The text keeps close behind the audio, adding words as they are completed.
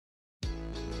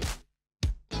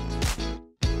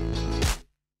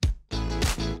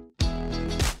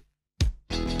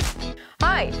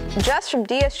Hi, Jess from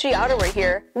DSG Outerwear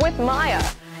here with Maya,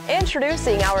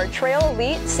 introducing our Trail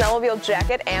Elite snowmobile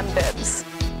jacket and bibs.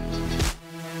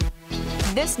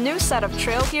 This new set of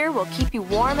trail gear will keep you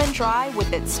warm and dry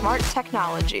with its smart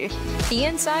technology. The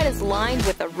inside is lined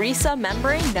with a RESA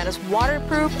membrane that is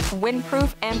waterproof,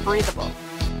 windproof, and breathable.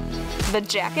 The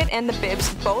jacket and the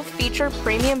bibs both feature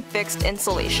premium fixed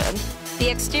insulation.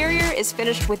 The exterior is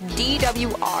finished with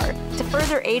DWR to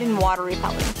further aid in water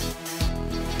repelling.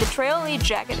 The Trail Elite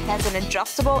jacket has an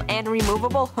adjustable and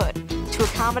removable hood to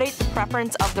accommodate the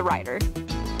preference of the rider.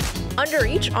 Under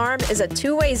each arm is a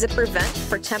two-way zipper vent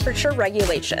for temperature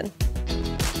regulation.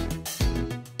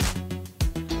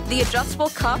 The adjustable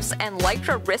cuffs and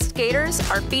Lycra wrist gaiters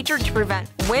are featured to prevent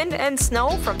wind and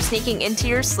snow from sneaking into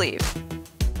your sleeve.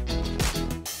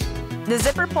 The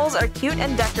zipper pulls are cute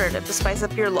and decorative to spice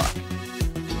up your look.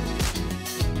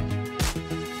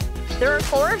 There are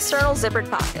 4 external zippered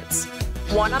pockets,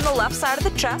 one on the left side of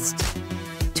the chest,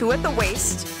 2 at the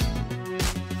waist,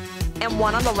 and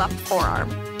 1 on the left forearm.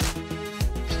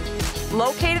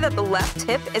 Located at the left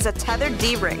hip is a tethered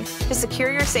D-ring to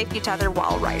secure your safety tether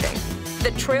while riding.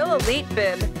 The Trail Elite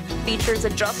bib features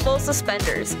adjustable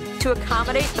suspenders to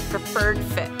accommodate the preferred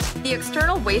fit. The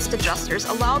external waist adjusters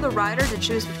allow the rider to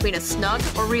choose between a snug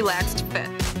or relaxed fit.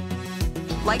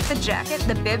 Like the jacket,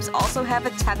 the bibs also have a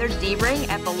tethered D-ring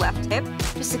at the left hip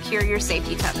to secure your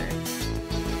safety tether.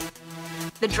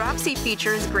 The drop seat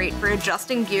feature is great for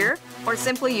adjusting gear or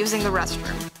simply using the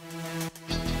restroom.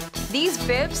 These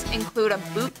bibs include a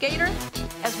boot gaiter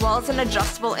as well as an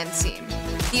adjustable inseam.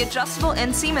 The adjustable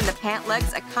inseam and the pant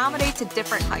legs accommodate to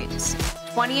different heights,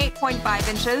 28.5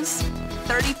 inches,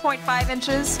 30.5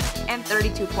 inches, and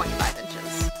 32.5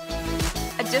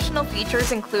 inches. Additional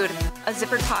features include a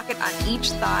zippered pocket on each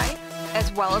thigh,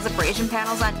 as well as abrasion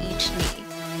panels on each knee.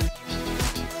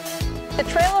 The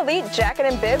Trail Elite jacket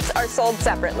and bibs are sold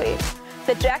separately.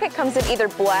 The jacket comes in either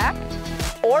black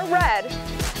or red,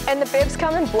 and the bibs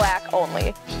come in black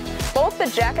only. Both the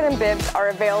jacket and bibs are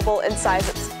available in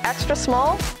sizes extra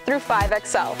small through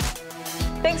 5XL.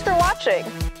 Thanks for watching!